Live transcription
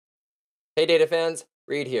Hey data fans,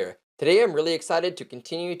 Reed here. Today I'm really excited to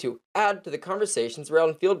continue to add to the conversations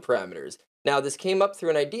around field parameters. Now this came up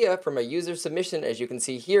through an idea from a user submission, as you can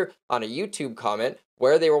see here on a YouTube comment,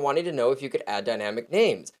 where they were wanting to know if you could add dynamic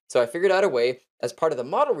names. So I figured out a way as part of the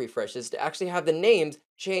model refreshes to actually have the names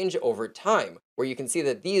change over time, where you can see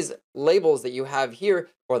that these labels that you have here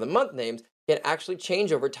for the month names can actually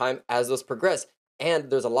change over time as those progress. And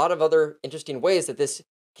there's a lot of other interesting ways that this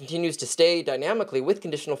continues to stay dynamically with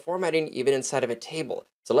conditional formatting even inside of a table.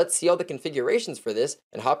 So let's see all the configurations for this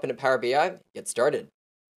and hop into Power BI and get started.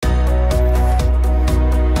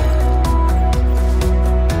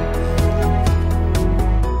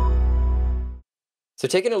 So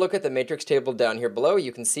taking a look at the matrix table down here below,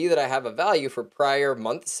 you can see that I have a value for prior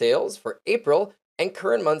month sales for April and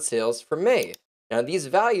current month sales for May. Now these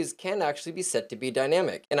values can actually be set to be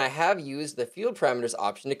dynamic, and I have used the field parameters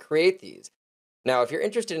option to create these. Now, if you're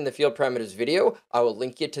interested in the field parameters video, I will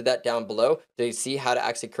link you to that down below to see how to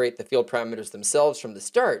actually create the field parameters themselves from the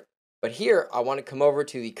start. But here, I want to come over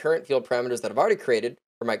to the current field parameters that I've already created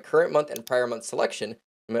for my current month and prior month selection.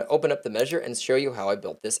 I'm going to open up the measure and show you how I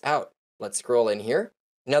built this out. Let's scroll in here.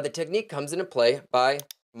 Now, the technique comes into play by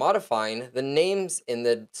modifying the names in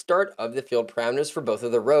the start of the field parameters for both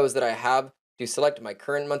of the rows that I have to select my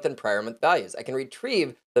current month and prior month values. I can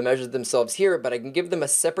retrieve the measures themselves here, but I can give them a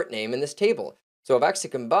separate name in this table. So I've actually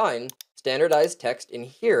combined standardized text in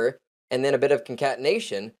here and then a bit of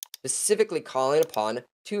concatenation, specifically calling upon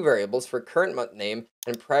two variables for current month name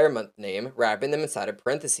and prior month name, wrapping them inside of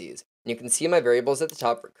parentheses. And you can see my variables at the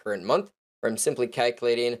top for current month, where I'm simply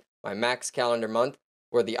calculating my max calendar month,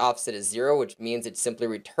 where the offset is 0, which means it simply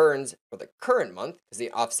returns for the current month, because the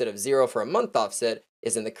offset of 0 for a month offset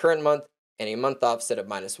is in the current month, and a month offset of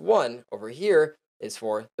 -1 over here is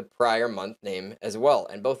for the prior month name as well.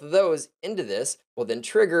 And both of those into this will then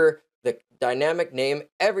trigger the dynamic name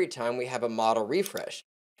every time we have a model refresh.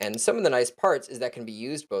 And some of the nice parts is that can be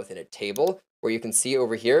used both in a table, where you can see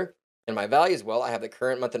over here in my values, well, I have the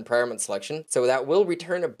current month and prior month selection, so that will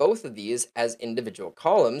return both of these as individual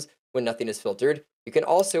columns when nothing is filtered. You can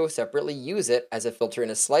also separately use it as a filter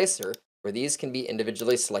in a slicer, where these can be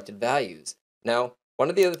individually selected values. Now,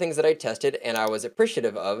 one of the other things that I tested and I was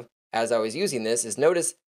appreciative of as I was using this is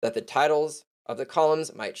notice that the titles of the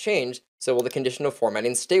columns might change, so will the conditional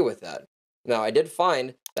formatting stay with that. Now I did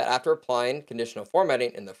find that after applying conditional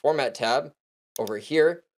formatting in the Format tab over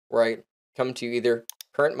here, where I come to either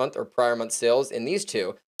current month or prior month sales in these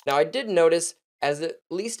two, now I did notice, at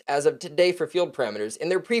least as of today for field parameters, in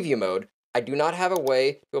their preview mode, I do not have a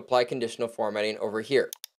way to apply conditional formatting over here.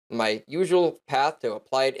 My usual path to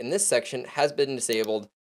apply it in this section has been disabled.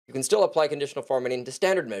 You can still apply conditional formatting to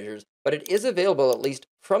standard measures, but it is available at least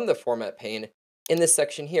from the format pane in this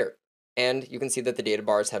section here. And you can see that the data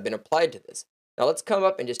bars have been applied to this. Now let's come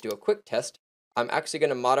up and just do a quick test. I'm actually going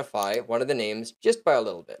to modify one of the names just by a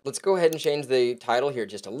little bit. Let's go ahead and change the title here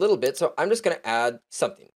just a little bit. So I'm just going to add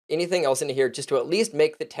something, anything else into here, just to at least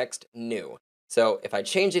make the text new. So if I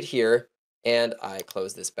change it here and I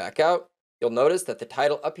close this back out, you'll notice that the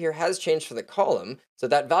title up here has changed for the column. So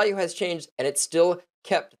that value has changed and it's still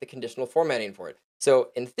kept the conditional formatting for it. So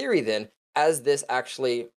in theory then, as this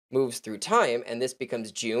actually moves through time and this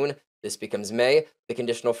becomes June, this becomes May, the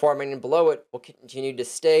conditional formatting below it will continue to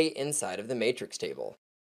stay inside of the matrix table.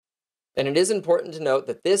 And it is important to note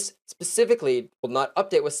that this specifically will not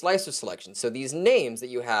update with slicer selection. So these names that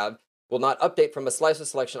you have will not update from a slicer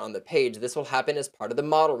selection on the page. This will happen as part of the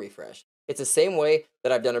model refresh. It's the same way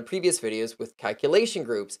that I've done in previous videos with calculation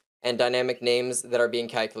groups and dynamic names that are being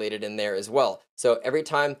calculated in there as well. So every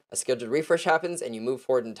time a scheduled refresh happens and you move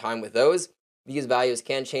forward in time with those, these values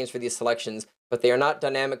can change for these selections, but they are not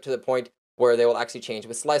dynamic to the point where they will actually change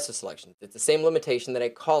with slicer selections. It's the same limitation that a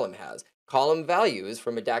column has. Column values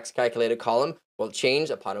from a DAX calculated column will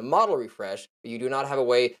change upon a model refresh, but you do not have a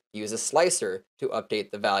way to use a slicer to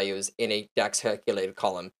update the values in a DAX calculated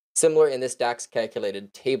column. Similar in this DAX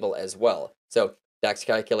calculated table as well. So DAX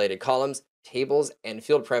calculated columns, tables, and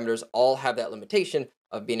field parameters all have that limitation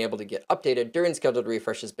of being able to get updated during scheduled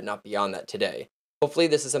refreshes, but not beyond that today. Hopefully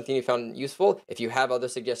this is something you found useful. If you have other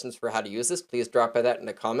suggestions for how to use this, please drop by that in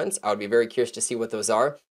the comments. I would be very curious to see what those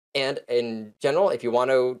are. And in general, if you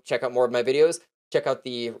want to check out more of my videos, check out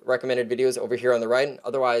the recommended videos over here on the right.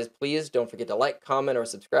 Otherwise, please don't forget to like, comment, or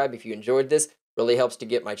subscribe if you enjoyed this. Really helps to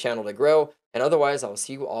get my channel to grow. And otherwise, I'll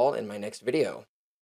see you all in my next video.